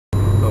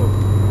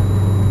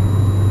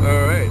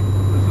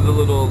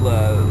little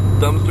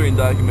dumpstering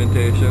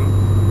documentation.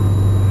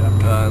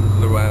 This is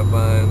the Riot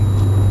Vine,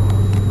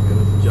 and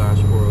this is Josh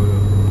Foroto.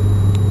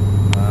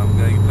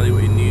 I can tell you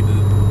what you need to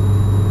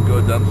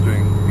go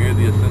dumpstering. Here are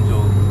the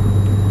essentials: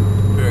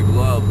 a pair of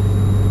gloves,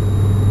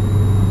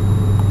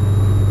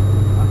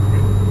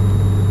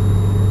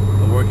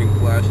 a working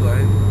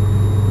flashlight,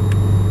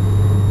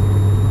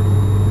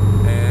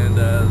 and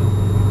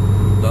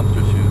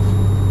dumpster shoes.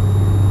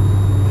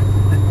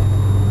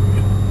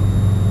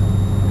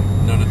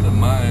 Notice that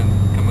mine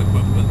come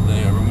equipped with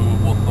a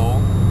removable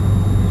sole.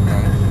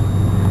 Nice.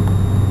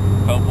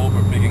 Helpful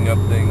for picking up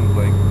things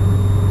like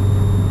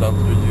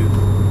dumpster juice.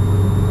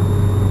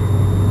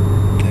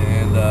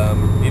 And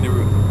need to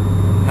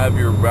have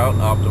your route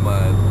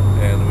optimized,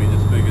 and we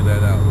just figured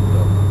that out.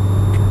 So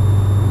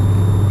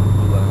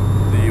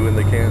we'll see you in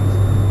the cans.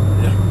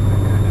 Yeah.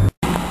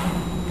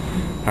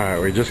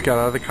 Alright, we just got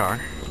out of the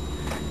car,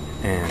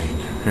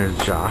 and here's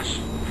Josh,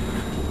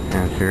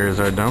 and here's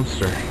our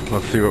dumpster.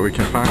 Let's see what we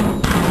can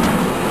find.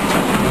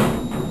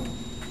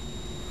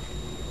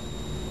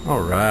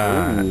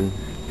 Alright.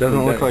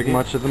 Doesn't look like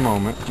much at the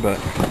moment, but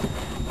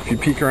if you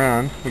peek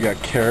around, we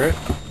got carrot.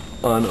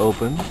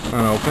 Unopened.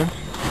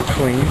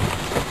 Clean.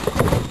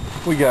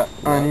 We got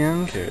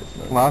onions.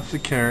 Lots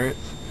of carrots.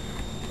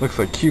 Looks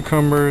like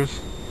cucumbers.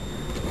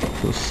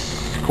 Some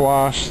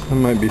squash. That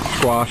might be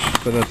squash,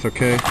 but that's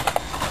okay.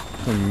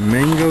 Some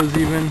mangoes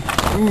even.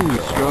 Ooh,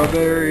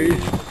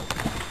 strawberries.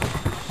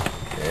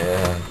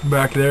 Yeah.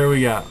 Back there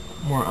we got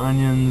more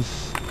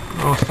onions.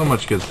 Oh, so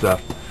much good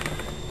stuff.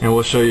 And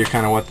we'll show you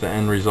kind of what the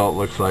end result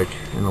looks like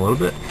in a little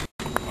bit.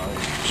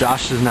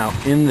 Josh is now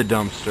in the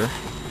dumpster.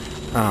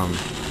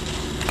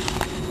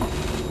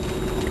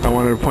 I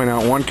wanted to point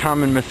out one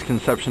common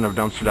misconception of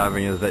dumpster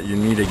diving is that you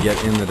need to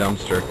get in the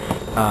dumpster.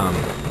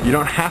 You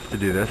don't have to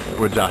do this,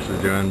 what Josh is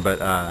doing, but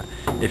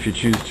if you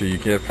choose to, you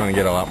can definitely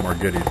get a lot more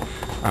goodies.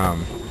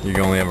 You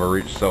can only ever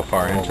reach so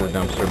far into the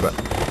dumpster, but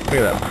look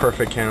at that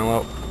perfect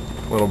cantaloupe.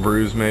 Little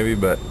bruise maybe,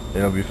 but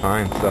it'll be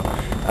fine. So,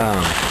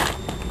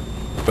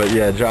 but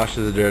yeah, Josh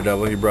is a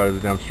daredevil. He brought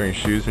his dumpstering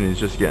shoes and he's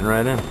just getting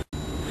right in.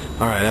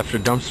 Alright, after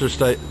dumpster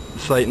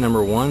site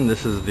number 1,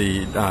 this is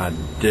the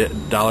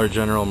Dollar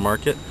General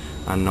Market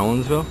on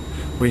Nolensville.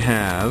 We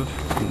have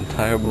an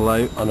entire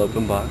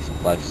unopened box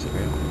of Life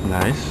cereal.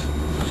 Nice.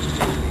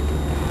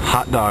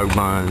 Hot dog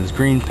buns,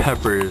 green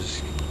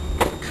peppers,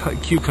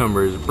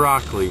 cucumbers,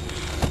 broccoli,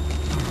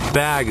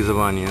 bags of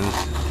onions,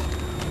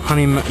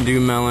 honeydew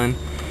melon,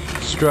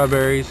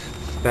 strawberries,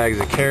 bags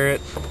of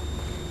carrots,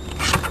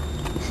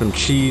 some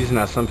cheese.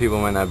 Now some people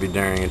might not be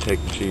daring to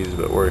take the cheese,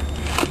 but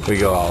we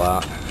go all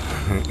out.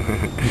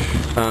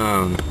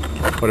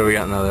 What do we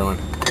got? Another one.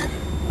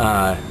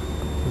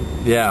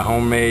 Yeah,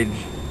 homemade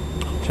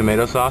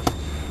tomato sauce.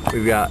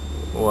 We've got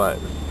what,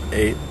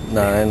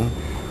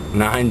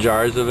 9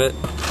 jars of it,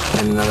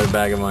 and another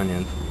bag of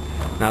onions.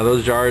 Now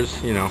those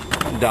jars, you know,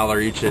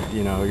 $1 each at,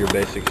 you know, your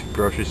basic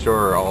grocery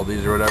store or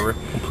Aldi's or whatever.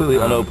 Completely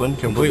unopened.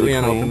 Completely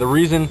unopened. The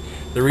reason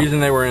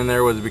they were in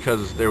there was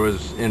because there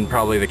was, in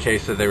probably the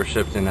case that they were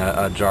shipped in,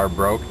 a jar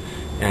broke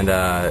and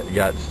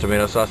got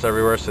tomato sauce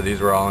everywhere, so these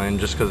were all in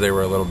just because they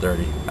were a little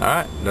dirty.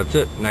 Alright, that's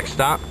it. Next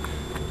stop,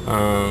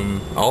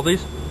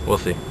 Aldi's? We'll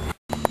see.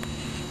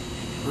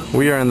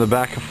 We are in the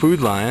back of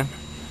Food Lion,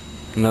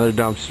 another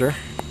dumpster.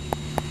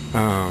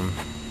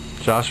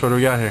 Josh, what do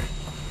we got here?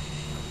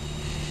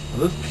 Are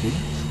those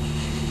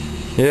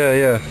peanuts?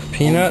 Yeah,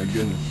 peanut. Oh my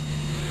goodness.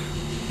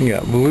 We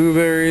got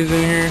blueberries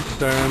in here.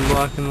 Sorry, I'm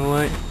blocking the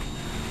light.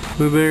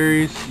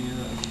 Blueberries.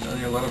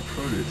 Yeah, a lot of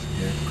produce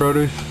here.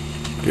 Produce.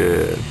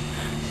 Good.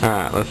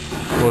 Alright,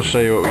 we'll show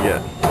you what we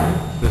get.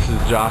 This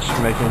is Josh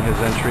making his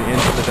entry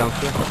into the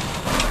dumpster.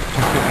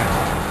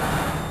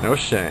 No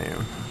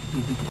shame.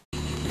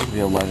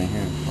 Yeah, lighting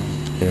here.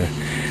 Yeah.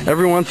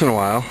 Every once in a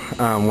while,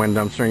 when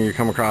dumpstering, you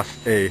come across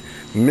a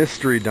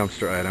mystery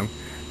dumpster item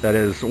that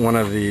is one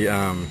of the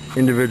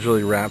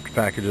individually wrapped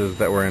packages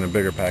that were in a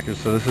bigger package.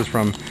 So this is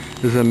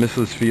a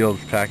Mrs.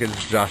 Fields package.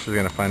 Josh is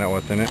going to find out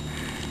what's in it.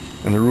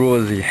 And the rule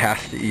is he has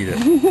to eat it.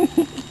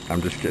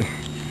 I'm just kidding.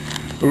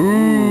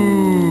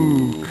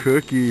 Ooh,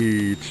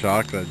 cookie,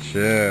 chocolate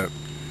chip,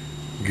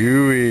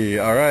 gooey.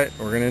 Alright,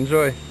 we're going to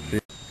enjoy. See.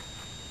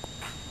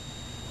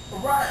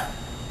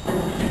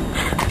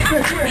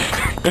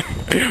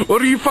 What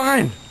do you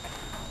find?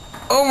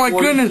 Oh my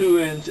goodness!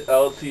 22-inch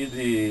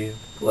LCD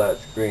flat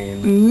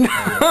screen.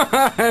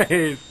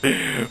 Nice!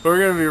 We're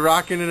gonna be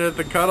rocking it at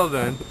the Cuddle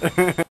Den.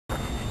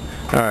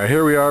 Alright,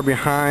 here we are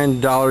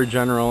behind Dollar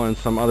General and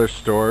some other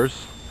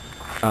stores.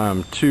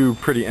 2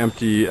 pretty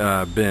empty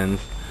bins.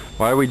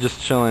 Why are we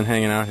just chilling,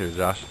 hanging out here,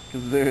 Josh?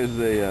 Because there is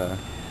a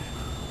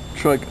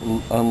truck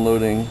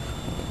unloading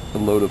a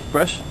load of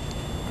fresh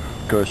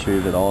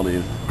groceries at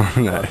Aldi's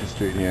Nice. off the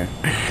street here.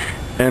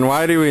 And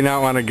why do we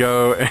not want to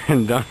go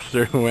and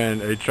dumpster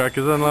when a truck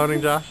is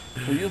unloading, Josh?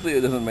 Well, usually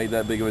it doesn't make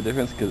that big of a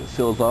difference because it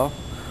seals off.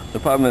 The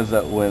problem is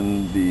that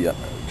when the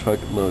truck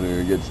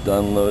loader gets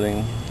done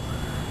loading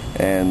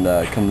and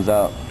comes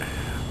out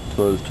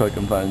to his truck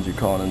and finds you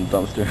caught in the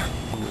dumpster.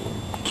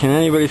 Can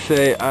anybody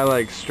say I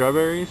like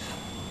strawberries?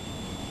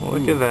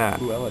 Look at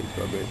that. Ooh, I like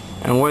strawberries.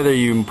 And whether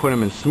you put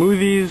them in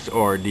smoothies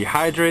or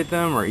dehydrate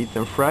them or eat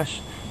them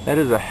fresh, that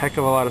is a heck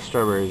of a lot of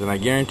strawberries, and I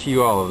guarantee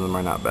you all of them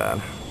are not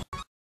bad.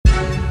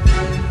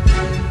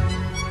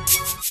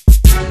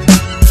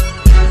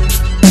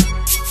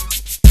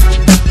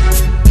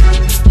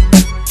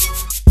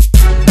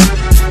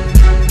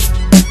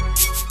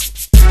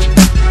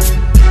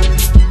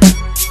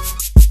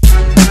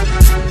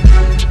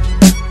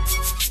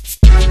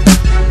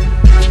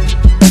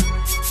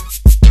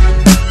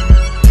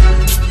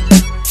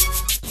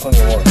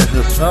 If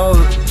the smell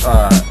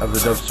of the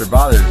dumpster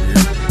bothers you,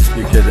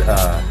 you could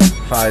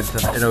find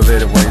some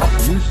innovative ways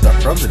to use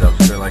stuff from the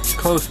dumpster, like a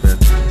clothespin,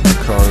 to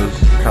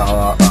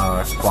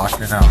block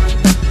your nose.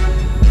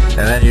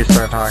 And then you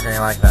start talking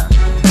like that.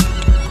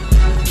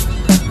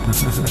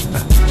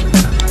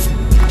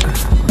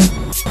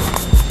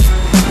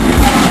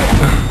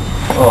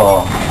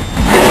 Oh.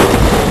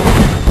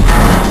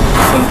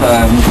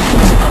 Sometimes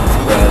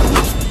grass is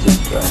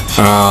just grass.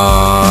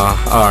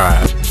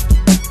 Alright.